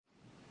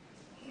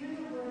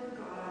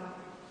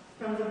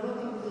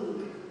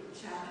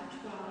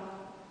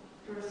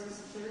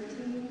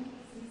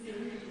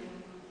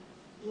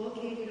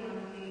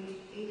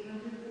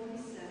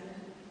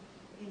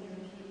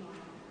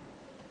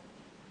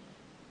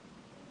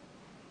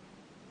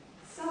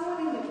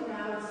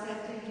aloud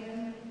said to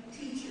him,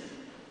 "Teacher,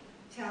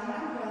 tell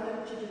my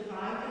brother to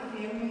divide the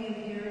family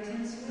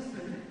inheritance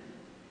with me."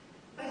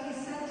 But he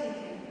said to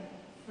him,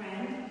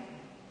 "Friend,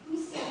 who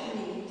sent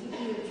me to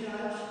be a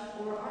judge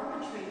or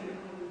arbitrator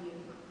over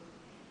you?"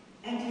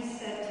 And he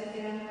said to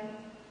them,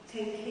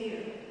 "Take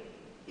care.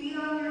 Be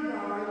on your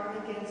guard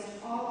against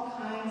all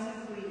kinds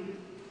of greed,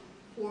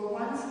 for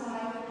one's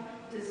life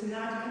does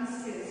not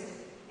consist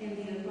in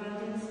the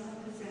abundance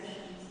of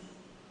possessions."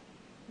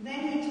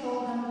 Then he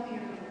told them a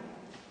parable.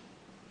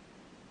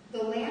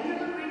 The land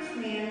of a rich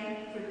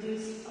man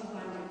produced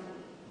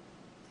abundantly.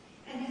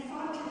 And he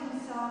thought to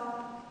himself,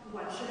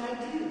 "What should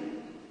I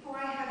do? For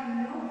I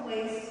have no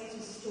place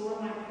to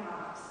store my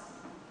crops."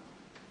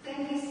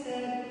 Then he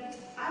said,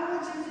 "I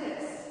will do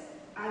this.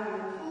 I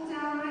will pull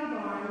down my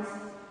barns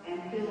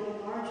and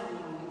build larger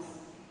ones,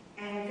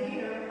 and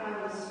there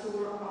I will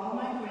store all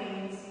my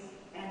grains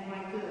and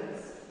my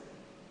goods.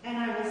 And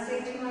I will say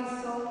to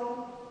my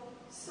soul,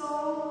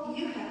 'Soul,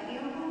 you have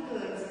ample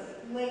goods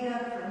laid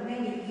up for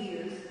many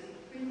years.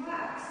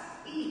 Relax,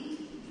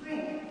 eat,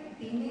 drink,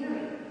 be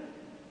merry.'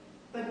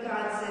 But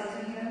God said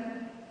to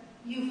him,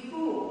 'You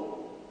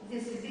fool,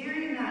 this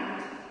very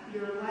night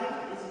your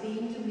life is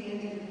being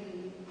demanded of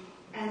you,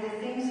 and the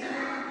things you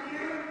have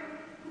prepared,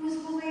 whose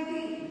will they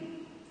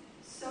be?'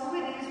 So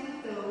it is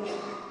with those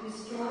who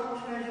store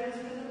up treasures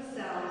for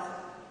themselves,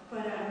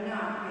 but are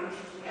not rich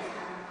towards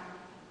God."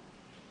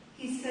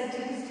 He said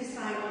to his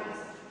disciples,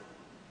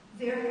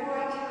 "Therefore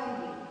I tell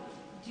you,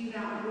 do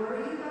not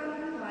worry about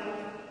your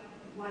life,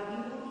 what you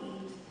will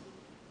eat,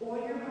 or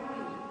your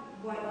body,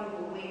 what you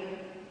will wear.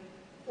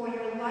 For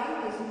your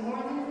life is more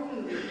than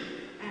food,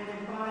 and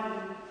the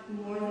body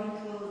more than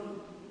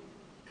clothing.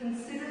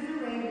 Consider the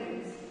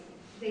ravens.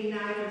 They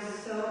neither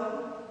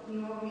sow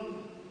nor reap.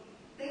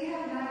 They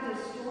have neither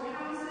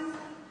storehouses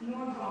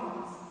nor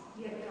barns,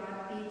 yet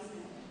God feeds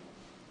them.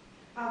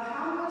 Of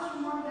how much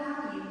more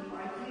value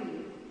are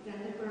you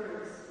than the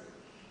birds?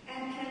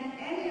 And can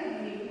any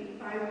of you,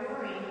 by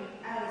worrying,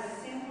 add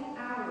a single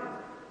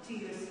hour to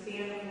your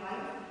span of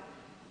life?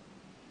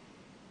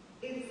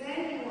 If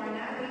then you are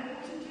not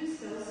able to do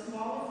so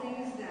small a thing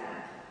as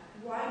that,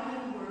 why do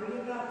you worry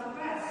about the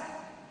rest?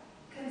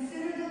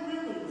 Consider the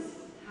lilies,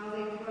 how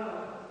they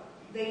grow.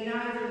 They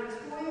neither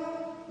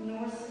toil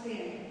nor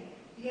spin.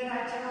 Yet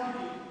I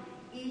tell you,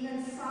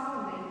 even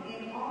Solomon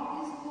in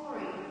all his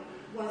glory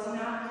was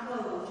not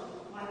clothed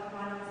like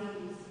one of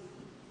these.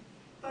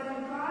 But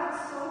if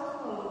God so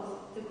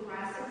clothes the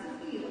grass of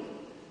the field,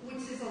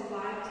 which is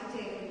alive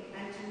today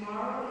and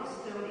tomorrow is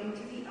thrown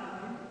into the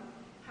oven,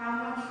 how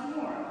much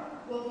more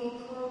will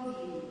he clothe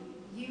you,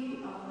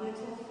 you of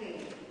little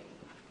faith?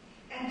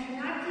 And do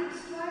not keep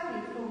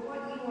striving for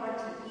what you are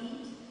to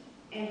eat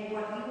and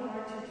what you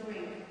are to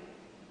drink.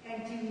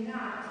 And do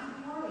not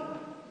keep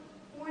worrying,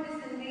 for it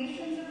is the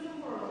nations of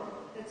the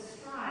world that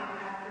strive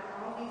after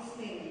all these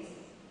things,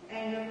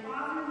 and your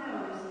Father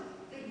knows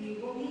that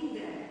you will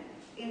need them.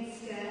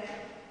 Instead,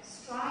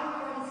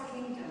 strive for his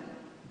kingdom,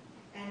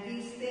 and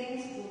these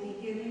things will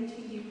be given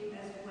to you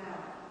as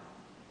well.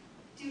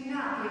 Do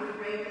not be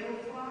afraid,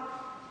 little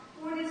flock,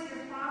 for it is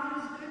your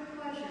Father's good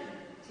pleasure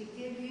to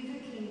give you the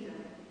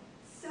kingdom.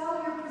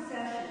 Sell your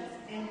possessions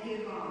and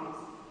give alms.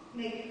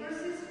 Make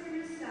purses for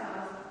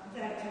yourselves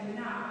that do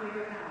not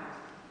wear out,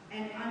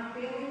 an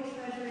unfailing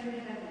treasure in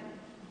heaven.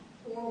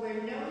 For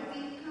where no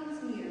thief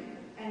comes near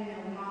and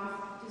no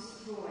moth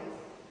destroys.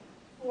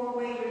 For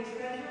where your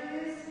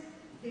treasure is,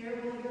 there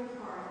will your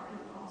heart be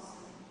also."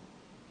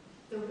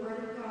 The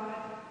word of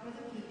God for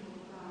the people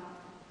of God.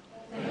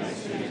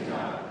 Thanks be to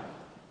God.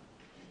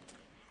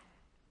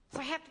 So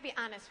I have to be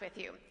honest with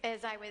you.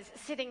 As I was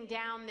sitting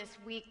down this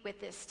week with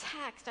this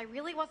text, I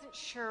really wasn't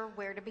sure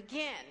where to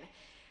begin.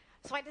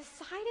 So I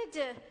decided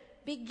to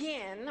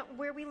begin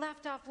where we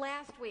left off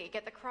last week,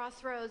 at the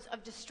crossroads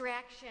of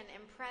distraction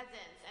and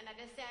presence, and I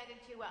decided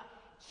to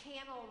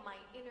channel my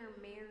inner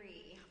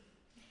Mary.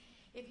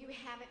 If you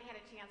haven't had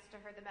a chance to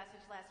hear the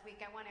message last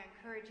week, I want to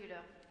encourage you to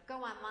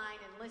go online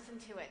and listen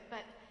to it.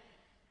 But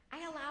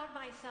I allowed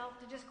myself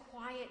to just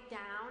quiet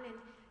down and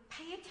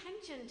pay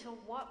attention to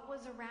what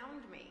was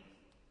around me.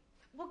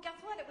 Well,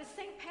 guess what? It was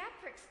St.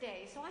 Patrick's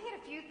Day, so I had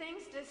a few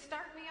things to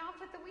start me off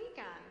with the week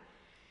on.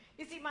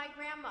 You see, my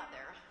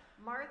grandmother,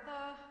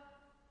 Martha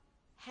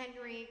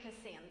Henry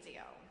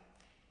Costanzo,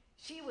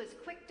 she was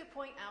quick to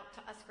point out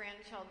to us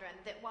grandchildren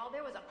that while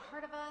there was a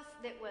part of us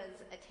that was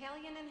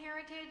Italian in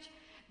heritage,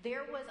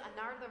 there was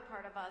another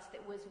part of us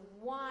that was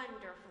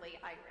wonderfully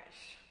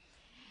Irish.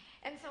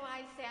 And so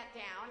I sat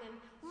down and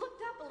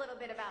looked up a little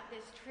bit about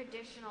this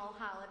traditional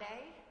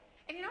holiday.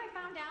 And I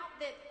found out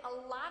that a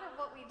lot of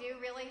what we do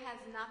really has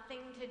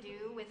nothing to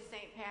do with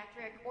St.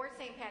 Patrick or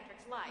St.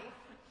 Patrick's life.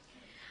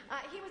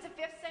 He was a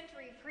 5th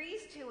century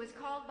priest who was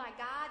called by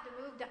God to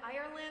move to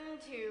Ireland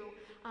to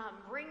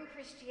bring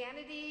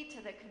Christianity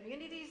to the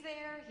communities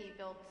there. He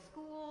built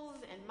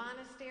schools and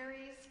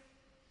monasteries.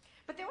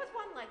 But there was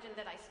one legend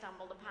that I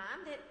stumbled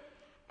upon that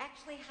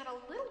actually had a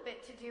little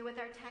bit to do with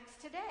our text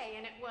today,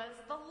 and it was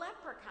the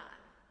leprechaun.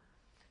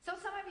 So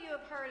some of you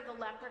have heard of the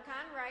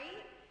leprechaun,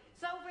 right?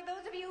 So for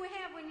those of you who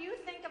have, when you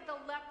think of the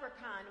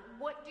leprechaun,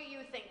 what do you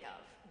think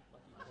of?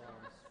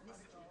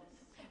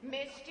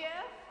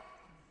 Mischief.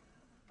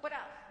 What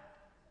else?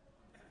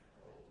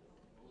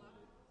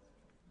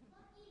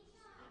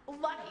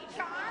 Lucky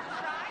Charms,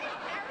 right?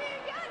 Very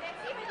good.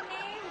 It's even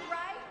named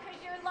right because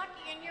you're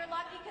lucky, and you're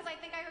lucky because I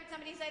think I heard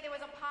somebody say there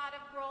was a pot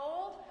of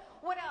gold.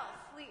 What else,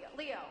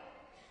 Leo?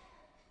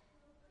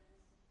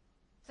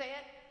 Say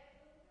it.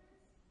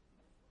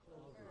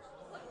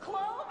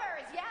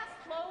 Clovers, yes,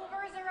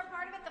 clovers are a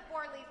part of it. The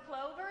 4-leaf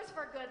clovers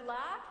for good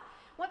luck.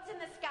 What's in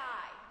the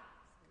sky?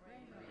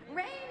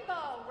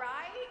 Rainbow,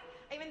 right?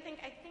 I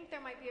think there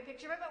might be a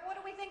picture of it, but what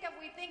do we think of?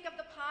 We think of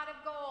the pot of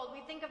gold.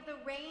 We think of the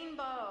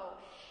rainbow.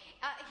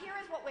 Here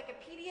is what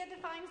Wikipedia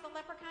defines the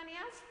leprechaun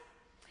as.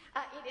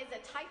 It is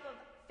a type of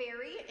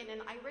fairy in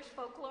an Irish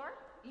folklore,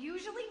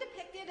 usually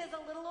depicted as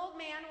a little old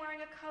man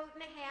wearing a coat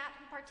and a hat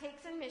who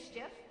partakes in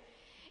mischief.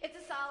 It's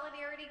a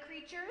solidarity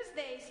creatures.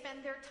 They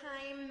spend their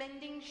time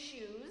mending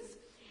shoes,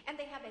 and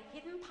they have a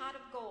hidden pot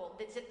of gold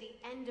that's at the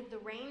end of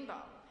the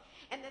rainbow.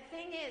 And the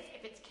thing is,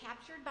 if it's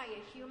captured by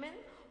a human,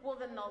 well,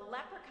 then the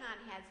leprechaun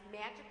has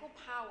magical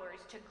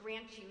powers to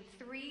grant you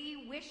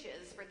 3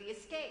 wishes for the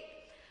escape.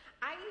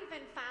 I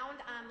even found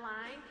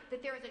online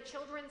that there is a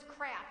children's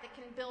craft that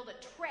can build a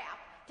trap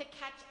to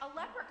catch a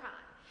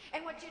leprechaun.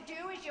 And what you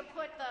do is you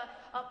put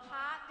a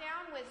pot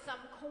down with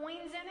some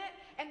coins in it,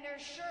 and they're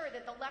sure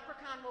that the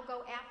leprechaun will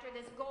go after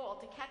this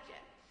gold to catch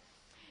it.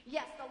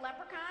 Yes, the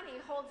leprechaun, he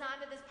holds on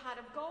to this pot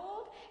of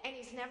gold, and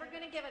he's never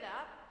going to give it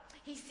up.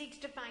 He seeks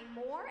to find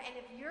more, and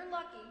if you're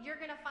lucky, you're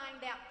going to find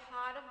that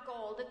pot of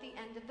gold at the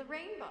end of the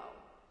rainbow.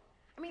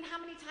 I mean,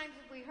 how many times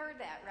have we heard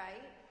that,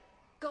 right?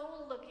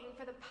 Go looking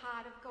for the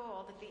pot of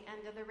gold at the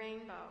end of the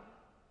rainbow.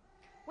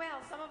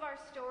 Well, some of our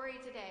story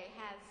today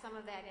has some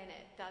of that in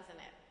it, doesn't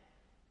it?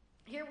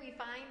 Here we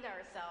find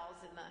ourselves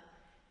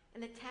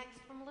in the text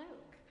from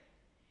Luke.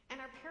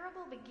 And our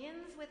parable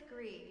begins with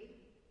greed.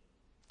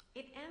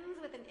 It ends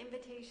with an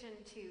invitation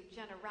to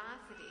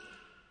generosity.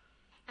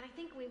 And I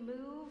think we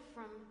move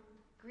from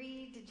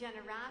greed to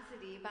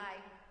generosity by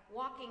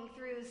walking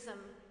through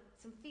some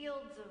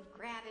fields of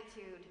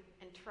gratitude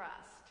and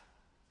trust.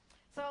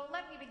 So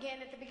let me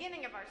begin at the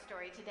beginning of our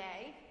story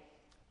today.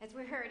 As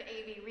we heard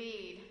A.B.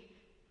 read,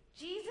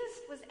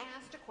 Jesus was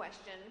asked a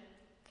question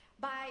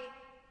by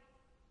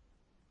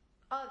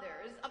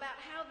others about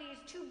how these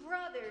 2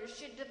 brothers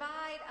should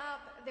divide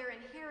up their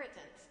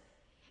inheritance.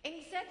 And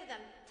he said to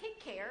them,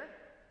 "Take care,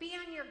 be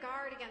on your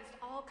guard against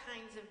all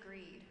kinds of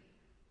greed.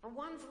 For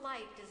one's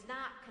life does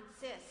not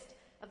consist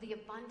of the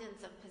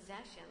abundance of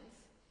possessions."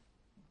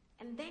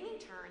 And then he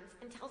turns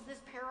and tells this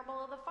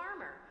parable of the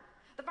farmer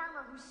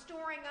who's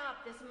storing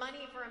up this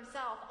money for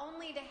himself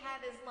only to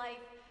have his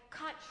life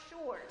cut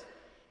short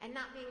and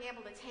not being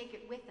able to take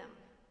it with him.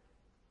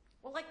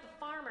 Well, like the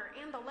farmer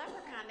and the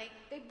leprechaun,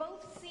 they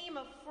both seem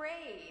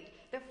afraid.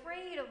 They're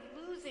afraid of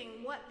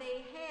losing what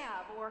they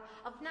have or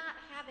of not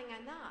having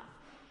enough.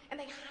 And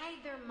they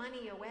hide their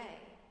money away.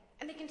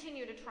 And they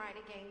continue to try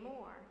to gain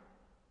more.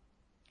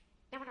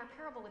 Now, in our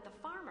parable with the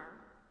farmer,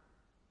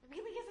 there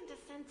really isn't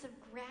a sense of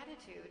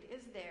gratitude,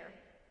 is there?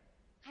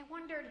 I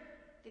wondered,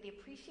 did he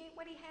appreciate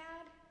what he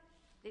had?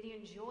 Did he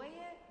enjoy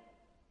it?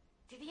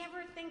 Did he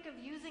ever think of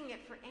using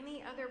it for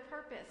any other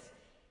purpose?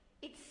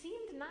 It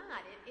seemed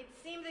not. It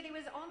seemed that he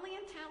was only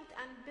intent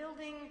on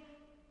building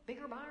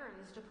bigger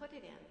barns to put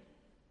it in.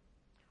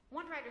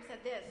 One writer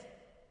said this: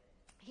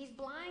 "He's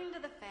blind to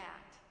the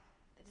fact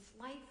that his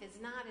life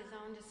is not his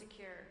own to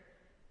secure,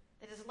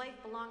 that his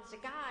life belongs to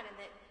God and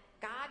that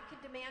God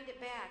could demand it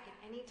back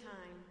at any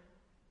time.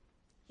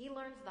 He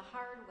learns the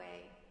hard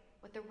way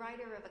what the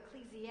writer of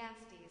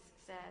Ecclesiastes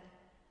said.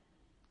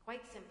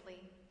 Quite simply,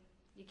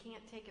 you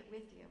can't take it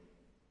with you."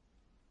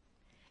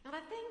 Now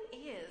the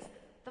thing is,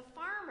 the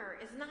farmer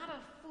is not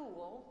a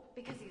fool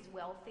because he's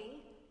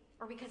wealthy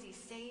or because he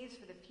saves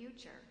for the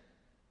future,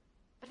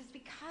 but it's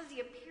because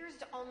he appears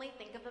to only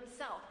think of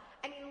himself.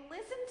 I mean,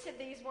 listen to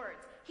these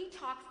words. He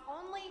talks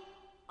only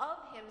of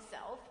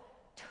himself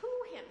to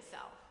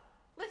himself.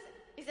 Listen,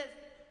 he says,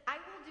 "I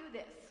will do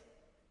this.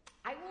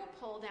 I will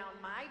pull down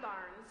my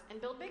barns and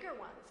build bigger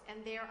ones,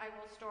 and there I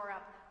will store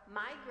up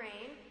my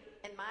grain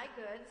and my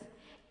goods,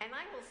 and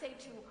I will say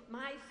to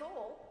my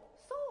soul,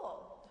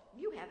 'Soul,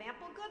 you have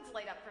ample goods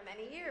laid up for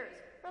many years.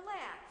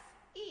 Relax,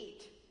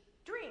 eat,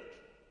 drink,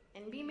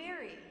 and be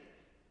merry.'"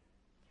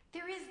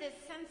 There is this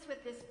sense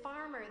with this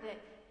farmer that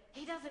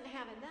he doesn't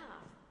have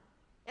enough,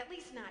 at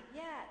least not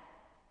yet.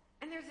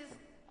 And there's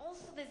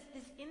also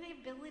this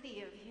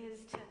inability of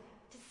his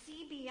to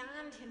see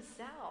beyond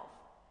himself.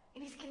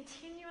 And he's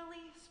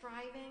continually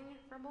striving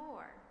for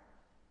more.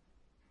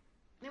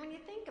 Now, when you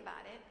think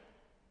about it,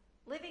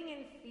 living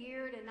in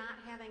fear to not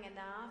having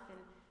enough and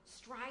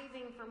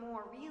striving for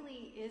more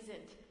really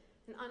isn't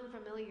an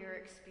unfamiliar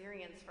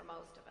experience for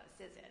most of us,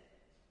 is it?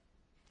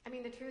 I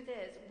mean, the truth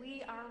is,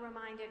 we are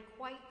reminded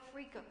quite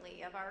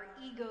frequently of our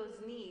ego's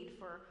need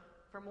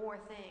for more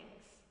things.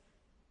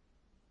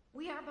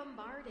 We are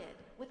bombarded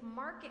with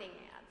marketing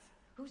ads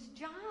whose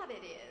job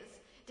it is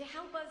to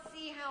help us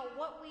see how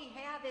what we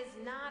have is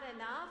not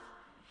enough.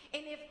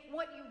 And if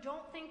what you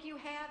don't think you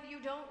have, you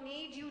don't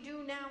need, you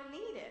do now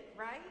need it,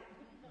 right?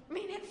 I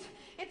mean,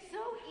 it's so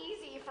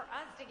easy for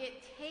us to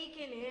get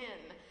taken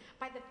in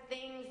by the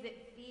things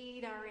that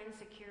feed our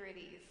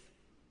insecurities,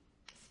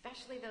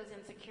 especially those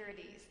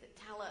insecurities that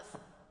tell us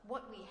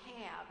what we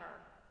have or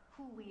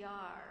who we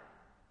are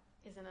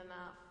isn't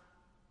enough.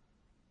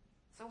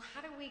 So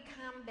how do we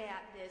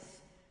combat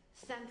this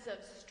sense of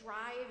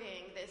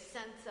striving, this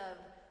sense of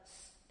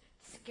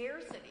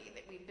scarcity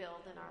that we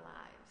build in our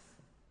lives?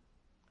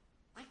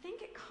 I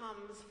think it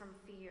comes from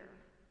fear.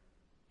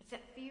 It's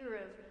that fear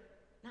of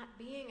not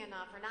being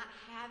enough or not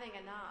having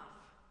enough.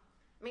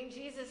 I mean,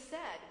 Jesus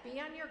said,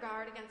 be on your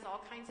guard against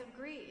all kinds of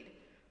greed,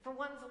 for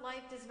one's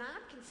life does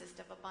not consist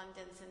of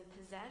abundance in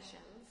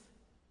possessions.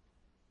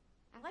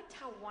 I liked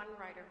how one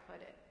writer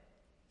put it.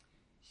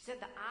 She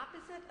said, the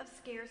opposite of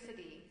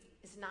scarcity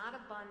is not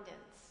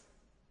abundance,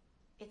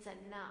 it's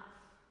enough.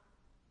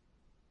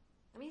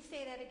 Let me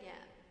say that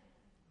again.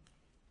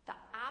 The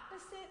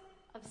opposite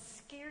of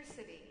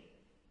scarcity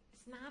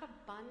is not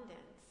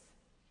abundance,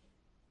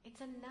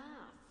 it's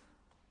enough.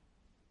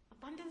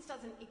 Abundance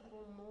doesn't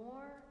equal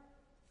more,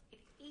 it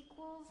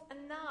equals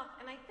enough.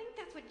 And I think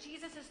that's what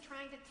Jesus is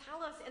trying to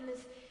tell us in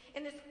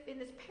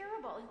this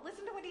parable.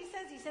 Listen to what he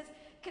says. He says,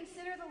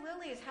 consider the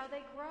lilies, how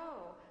they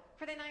grow.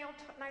 For they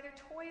neither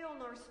toil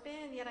nor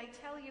spin, yet I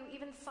tell you,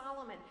 even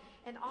Solomon,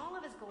 in all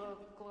of his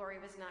glory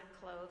was not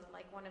clothed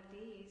like one of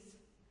these.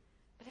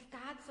 But if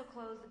God so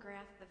clothes the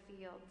grass of the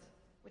field,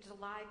 which is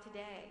alive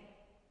today,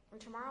 and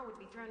tomorrow would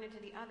be thrown into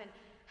the oven,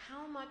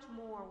 how much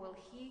more will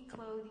he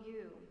clothe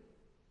you?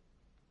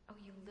 Oh,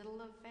 you little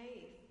of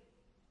faith.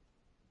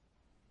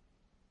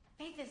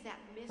 Faith is that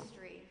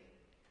mystery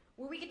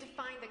where we get to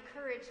find the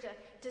courage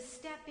to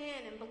step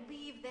in and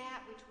believe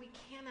that which we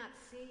cannot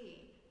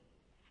see,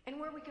 and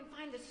where we can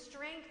find the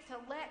strength to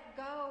let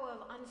go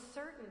of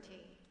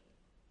uncertainty.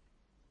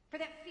 For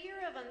that fear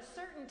of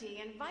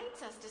uncertainty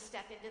invites us to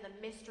step into the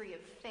mystery of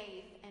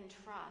faith and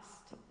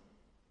trust.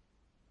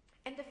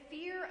 And the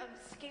fear of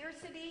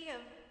scarcity,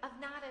 of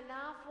not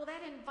enough, well,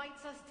 that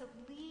invites us to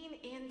lean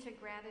into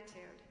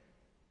gratitude.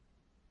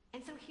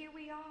 And so here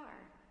we are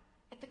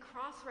at the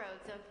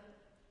crossroads of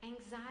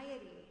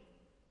anxiety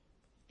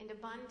and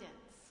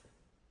abundance.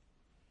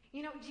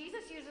 You know,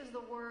 Jesus uses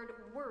the word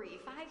worry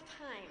 5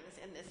 times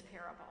in this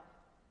parable.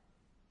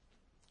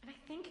 And I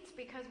think it's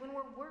because when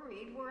we're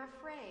worried, we're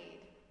afraid,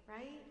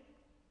 right?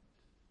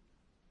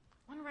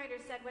 One writer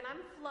said, when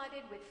I'm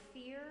flooded with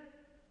fear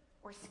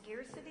or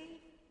scarcity,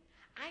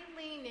 I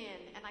lean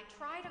in and I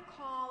try to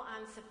call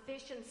on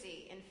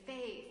sufficiency and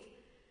faith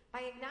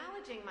by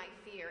acknowledging my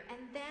fear and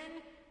then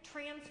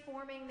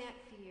transforming that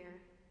fear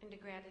into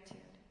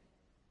gratitude.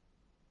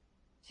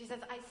 She says,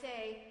 I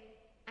say,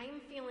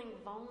 I'm feeling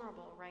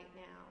vulnerable right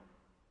now,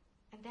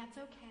 and that's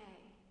okay.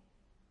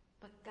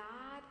 But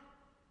God,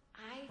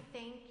 I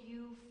thank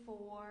you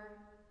for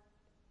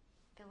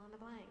fill in the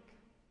blank.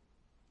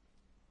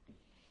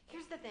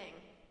 Here's the thing.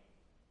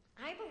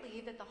 I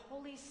believe that the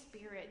Holy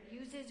Spirit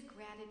uses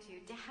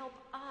gratitude to help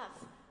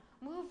us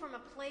move from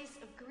a place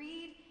of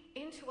greed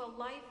into a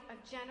life of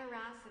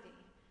generosity.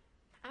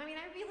 I mean,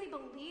 I really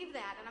believe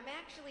that, and I'm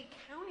actually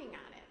counting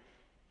on it.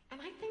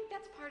 And I think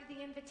that's part of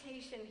the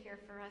invitation here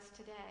for us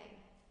today.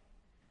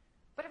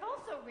 But I've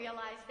also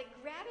realized that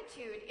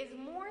gratitude is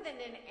more than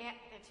an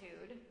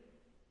attitude.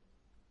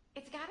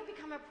 It's got to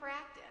become a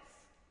practice.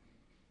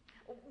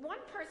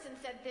 One person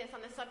said this on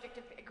the subject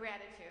of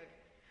gratitude.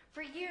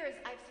 For years,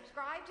 I've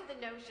subscribed to the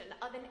notion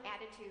of an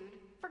attitude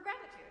for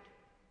gratitude.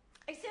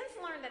 I since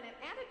learned that an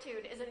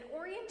attitude is an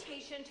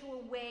orientation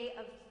to a way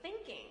of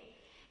thinking,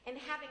 and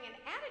having an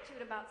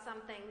attitude about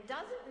something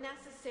doesn't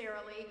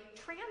necessarily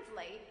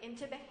translate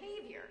into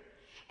behavior.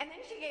 And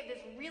then she gave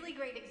this really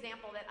great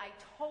example that I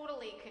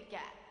totally could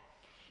get.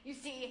 You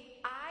see,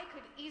 I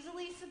could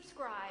easily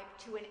subscribe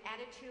to an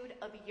attitude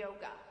of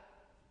yoga.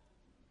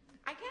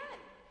 I can.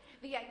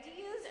 The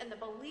ideas and the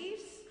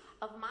beliefs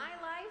of my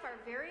life are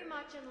very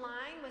much in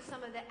line with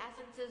some of the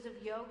essences of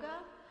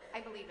yoga.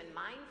 I believe in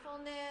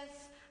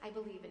mindfulness, I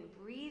believe in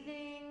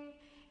breathing,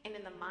 and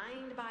in the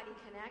mind-body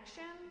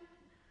connection.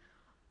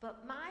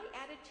 But my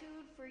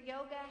attitude for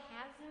yoga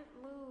hasn't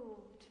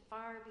moved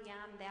far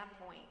beyond that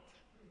point.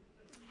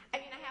 I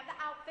mean, I have the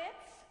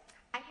outfits,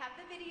 I have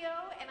the video,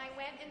 and I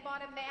went and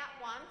bought a mat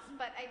once,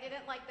 but I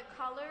didn't like the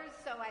colors,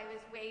 so I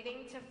was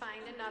waiting to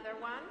find another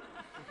one.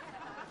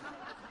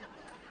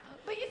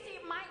 But you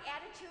see, my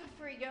attitude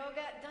for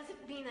yoga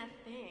doesn't mean a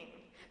thing.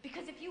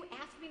 Because if you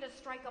ask me to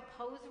strike a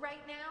pose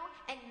right now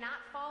and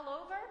not fall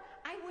over,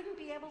 I wouldn't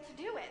be able to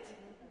do it.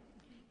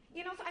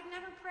 You know, so I've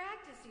never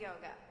practiced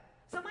yoga.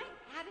 So my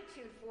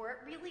attitude for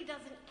it really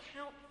doesn't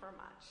count for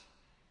much.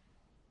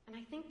 And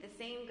I think the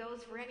same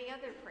goes for any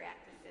other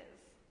practices.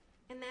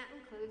 And that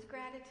includes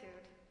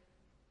gratitude.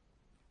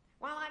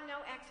 While I'm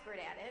no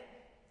expert at it,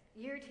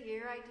 year to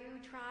year I do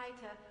try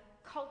to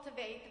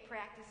cultivate the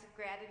practice of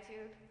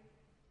gratitude.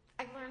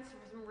 I've learned from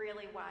some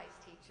really wise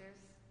teachers.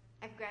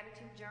 I have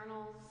gratitude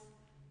journals,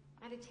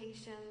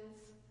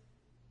 meditations,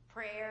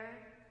 prayer.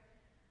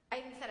 I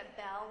even set a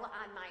bell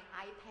on my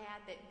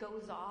iPad that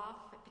goes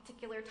off at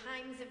particular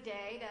times of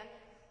day to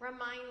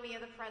remind me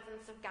of the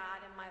presence of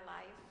God in my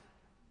life.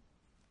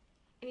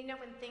 And you know,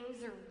 when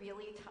things are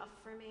really tough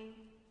for me,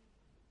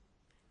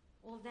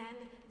 well, then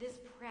this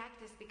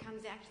practice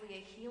becomes actually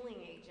a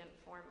healing agent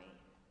for me.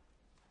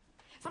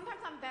 Sometimes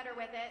I'm better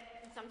with it,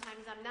 and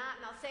sometimes I'm not.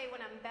 And I'll say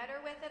when I'm better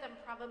with it, I'm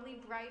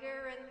probably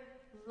brighter and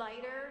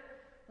lighter,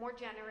 more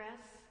generous.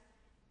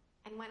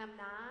 And when I'm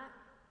not,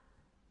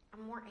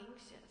 I'm more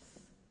anxious.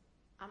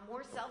 I'm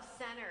more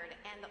self-centered.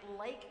 And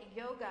like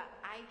yoga,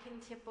 I can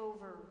tip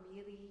over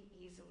really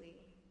easily.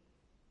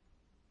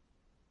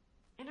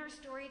 In our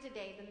story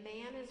today, the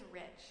man is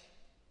rich,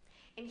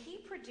 and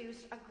he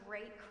produced a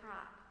great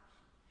crop.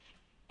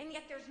 And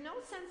yet there's no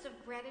sense of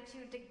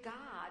gratitude to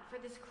God for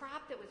this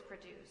crop that was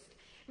produced.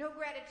 No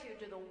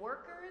gratitude to the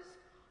workers,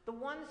 the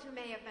ones who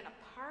may have been a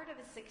part of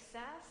his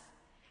success.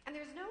 And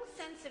there's no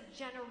sense of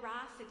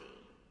generosity.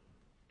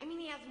 I mean,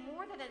 he has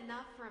more than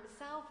enough for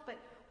himself, but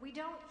we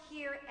don't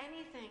hear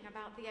anything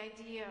about the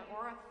idea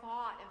or a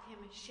thought of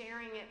him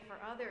sharing it for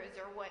others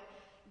or what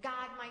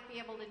God might be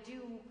able to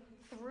do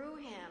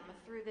through him,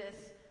 through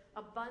this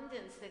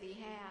abundance that he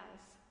has.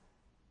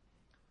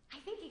 I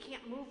think he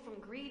can't move from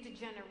greed to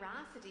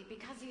generosity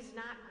because he's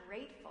not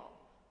grateful.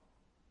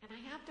 And I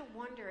have to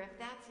wonder if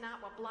that's not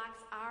what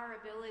blocks our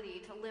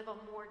ability to live a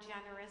more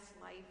generous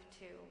life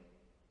too.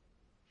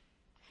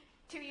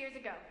 2 years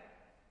ago,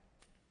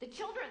 the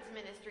children's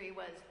ministry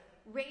was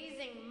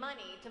raising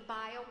money to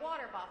buy a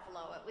water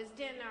buffalo. It was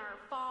in our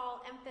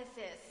fall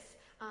emphasis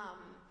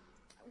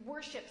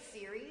worship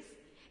series.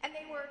 And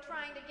they were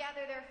trying to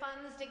gather their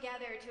funds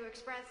together to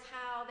express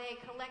how they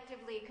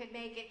collectively could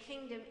make a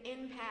kingdom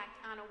impact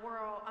on the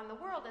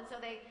world. And so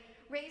they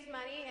raised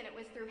money, and it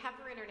was through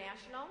Heifer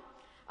International.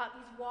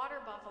 These water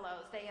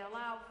buffaloes, they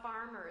allow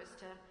farmers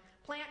to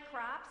plant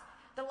crops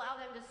that allow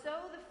them to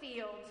sow the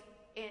fields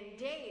in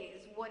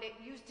days what it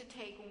used to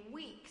take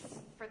weeks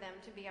for them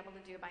to be able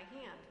to do by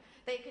hand.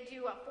 They could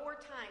do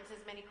 4 times as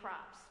many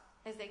crops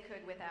as they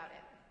could without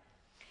it.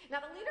 Now,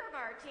 the leader of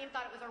our team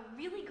thought it was a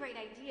really great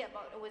idea,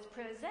 but it was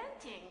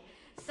presenting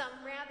some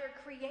rather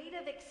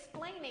creative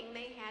explaining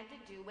they had to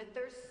do with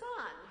their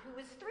son, who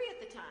was 3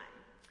 at the time.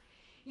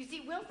 You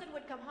see, Wilson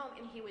would come home,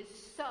 and he was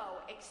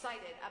so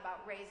excited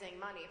about raising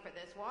money for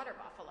this water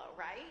buffalo,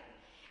 right?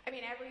 I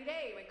mean, every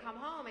day he would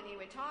come home, and he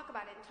would talk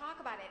about it and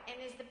talk about it.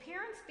 And as the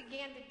parents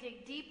began to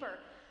dig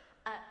deeper,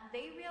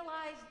 they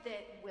realized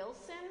that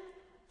Wilson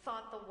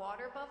thought the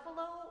water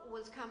buffalo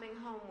was coming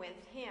home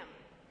with him.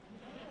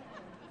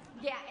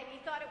 Yeah, and he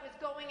thought it was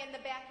going in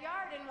the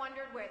backyard and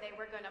wondered where they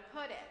were going to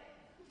put it.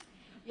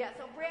 Yeah,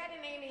 so Brad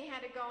and Amy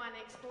had to go on and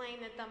explain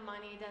that the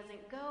money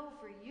doesn't go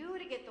for you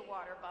to get the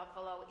water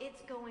buffalo. It's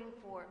going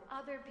for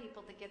other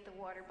people to get the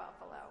water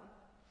buffalo.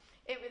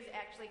 It was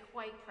actually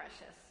quite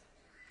precious.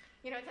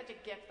 You know, it's such a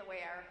gift the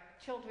way our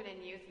children and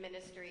youth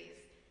ministries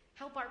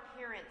help our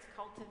parents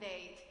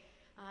cultivate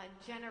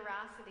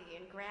generosity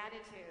and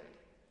gratitude.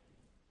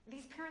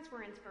 These parents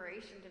were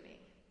inspiration to me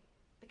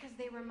because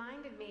they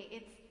reminded me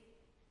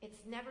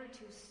it's never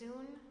too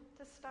soon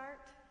to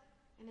start,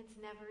 and it's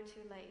never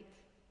too late.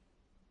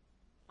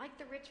 Like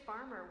the rich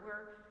farmer,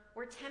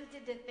 we're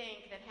tempted to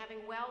think that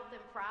having wealth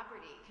and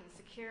property can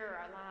secure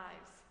our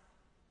lives.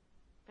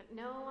 But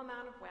no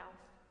amount of wealth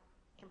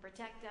can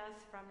protect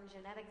us from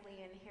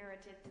genetically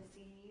inherited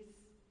disease,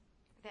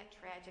 that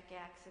tragic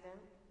accident.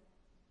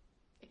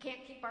 It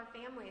can't keep our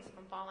families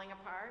from falling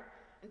apart.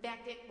 In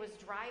fact, it was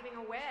driving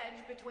a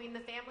wedge between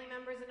the family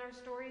members in our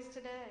stories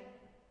today.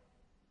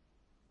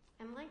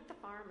 And like the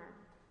farmer,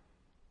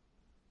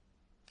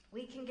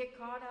 we can get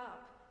caught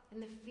up in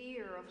the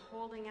fear of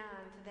holding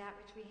on to that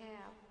which we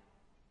have.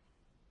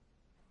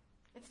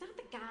 It's not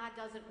that God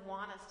doesn't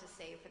want us to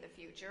save for the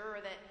future,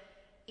 or that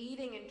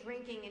eating and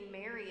drinking and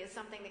marry is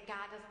something that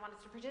God doesn't want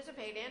us to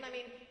participate in. I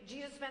mean,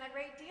 Jesus spent a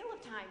great deal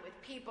of time with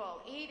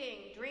people,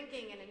 eating,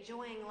 drinking, and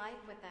enjoying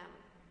life with them.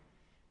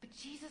 But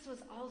Jesus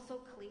was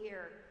also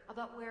clear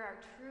about where our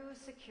true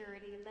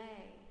security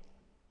lay.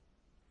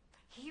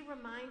 He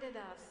reminded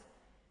us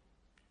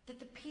that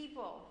the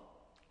people,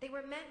 they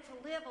were meant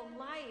to live a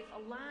life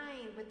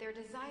aligned with their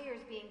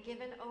desires being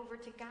given over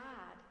to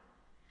God.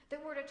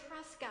 That we're to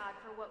trust God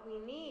for what we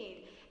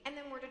need, and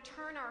then we're to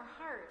turn our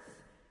hearts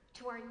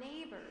to our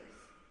neighbors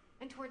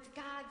and towards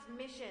God's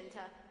mission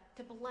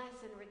to bless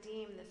and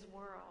redeem this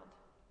world.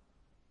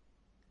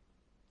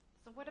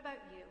 So what about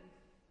you?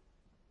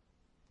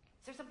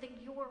 Is there something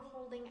you're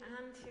holding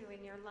on to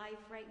in your life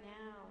right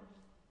now?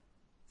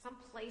 Some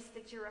place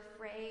that you're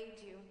afraid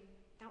you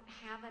don't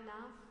have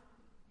enough?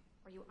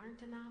 Or you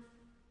aren't enough?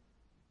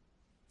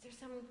 Is there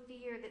some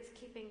fear that's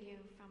keeping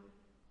you from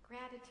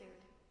gratitude,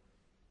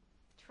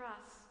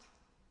 trust?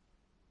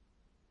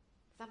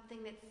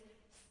 Something that's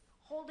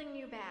holding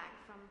you back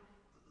from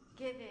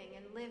giving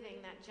and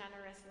living that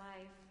generous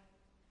life?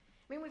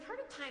 I mean, we've heard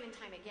it time and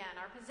time again.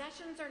 Our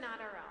possessions are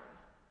not our own.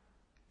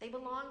 They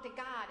belong to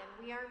God, and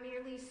we are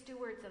merely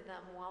stewards of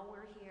them while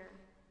we're here.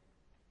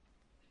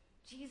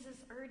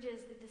 Jesus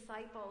urges the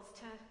disciples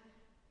to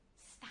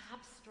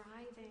Stop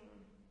striving.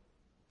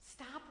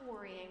 Stop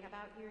worrying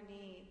about your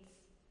needs.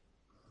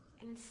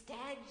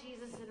 Instead,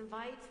 Jesus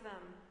invites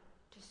them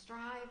to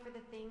strive for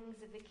the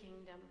things of the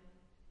kingdom.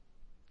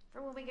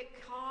 For when we get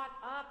caught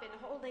up in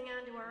holding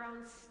on to our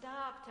own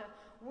stuff, to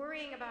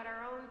worrying about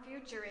our own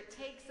future, it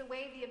takes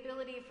away the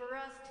ability for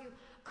us to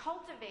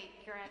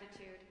cultivate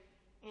gratitude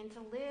and to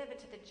live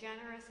into the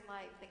generous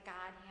life that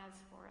God has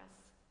for us.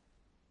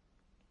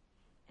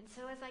 And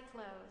so as I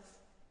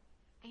close,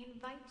 I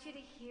invite you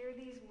to hear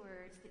these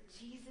words that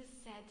Jesus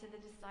said to the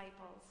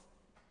disciples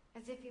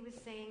as if he was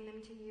saying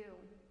them to you.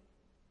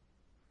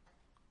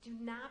 Do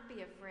not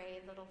be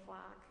afraid, little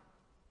flock,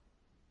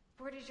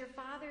 for it is your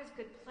Father's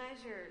good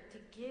pleasure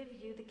to give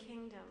you the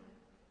kingdom.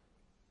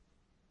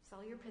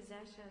 Sell your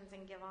possessions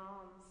and give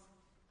alms.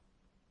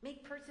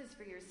 Make purses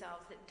for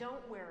yourselves that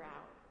don't wear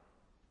out,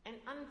 an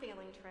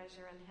unfailing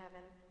treasure in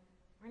heaven,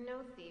 where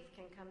no thief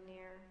can come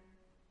near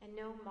and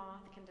no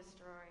moth can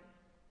destroy.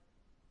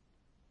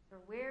 For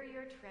where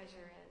your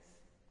treasure is,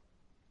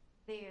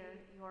 there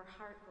your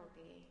heart will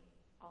be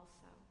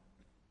also.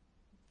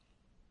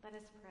 Let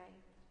us pray.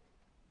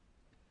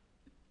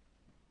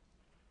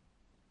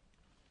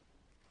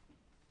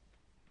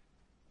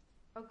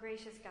 O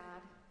gracious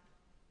God,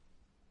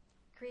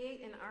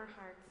 create in our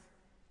hearts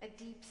a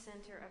deep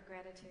center of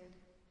gratitude,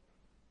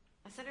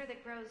 a center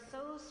that grows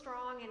so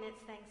strong in its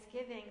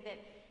thanksgiving that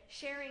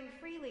sharing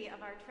freely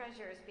of our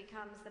treasures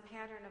becomes the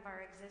pattern of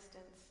our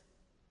existence.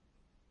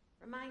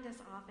 Remind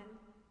us often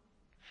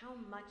how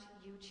much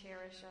you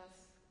cherish us,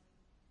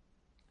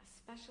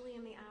 especially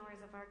in the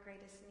hours of our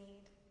greatest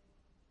need.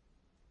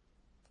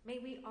 May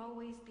we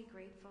always be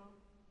grateful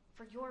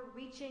for your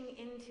reaching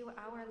into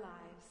our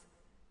lives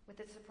with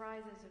the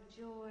surprises of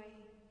joy,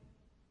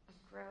 of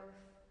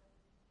growth,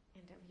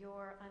 and of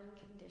your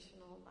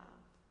unconditional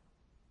love.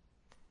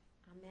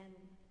 Amen.